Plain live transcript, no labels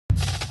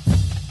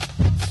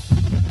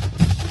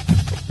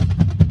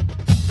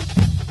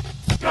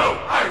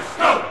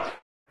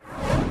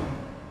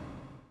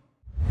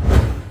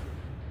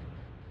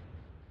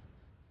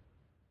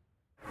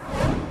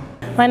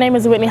My name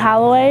is Whitney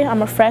Holloway.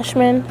 I'm a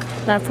freshman,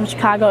 and I'm from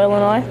Chicago,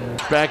 Illinois.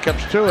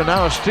 Backups too, and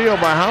now a steal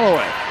by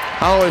Holloway.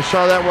 Holloway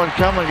saw that one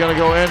coming, going to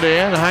go end to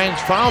end.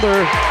 Hines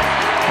Fowler.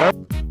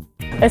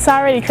 It's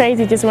already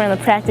crazy just wearing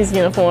the practice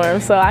uniform,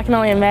 so I can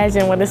only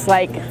imagine what it's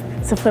like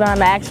to put on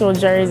the actual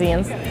jersey.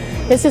 And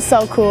it's just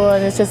so cool,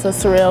 and it's just a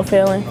surreal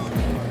feeling.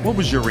 What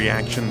was your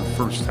reaction the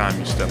first time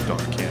you stepped on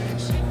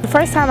campus? The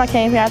first time I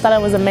came here, I thought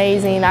it was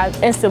amazing. I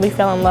instantly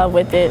fell in love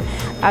with it.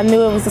 I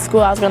knew it was the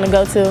school I was going to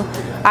go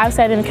to.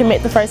 Obviously, I didn't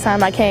commit the first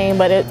time I came,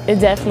 but it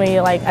definitely,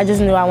 I just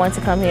knew I wanted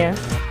to come here.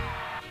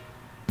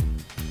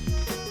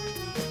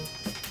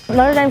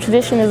 Notre Dame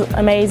tradition is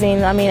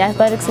amazing. I mean,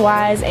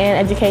 athletics-wise and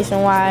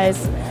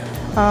education-wise.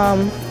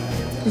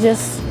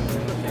 Just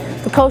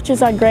the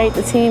coaches are great,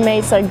 the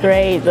teammates are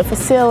great, the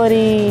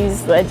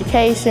facilities, the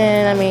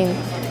education. I mean,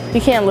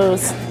 you can't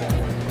lose.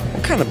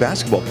 What kind of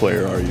basketball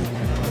player are you?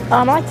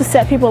 I like to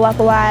set people up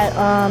a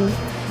lot,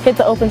 hit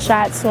the open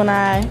shots when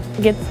I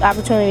get the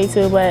opportunity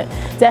to, but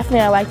definitely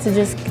I like to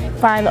just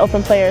find the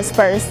open players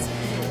first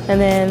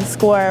and then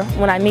score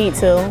when I need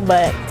to.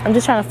 But I'm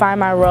just trying to find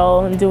my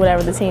role and do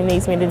whatever the team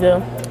needs me to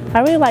do.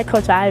 I really like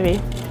Coach Ivy.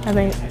 I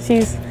think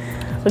she's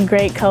a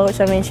great coach.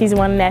 I mean, she's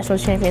won a national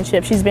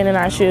championship. She's been in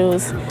our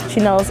shoes.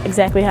 She knows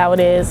exactly how it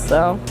is,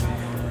 so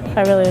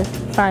I really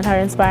find her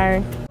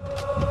inspiring.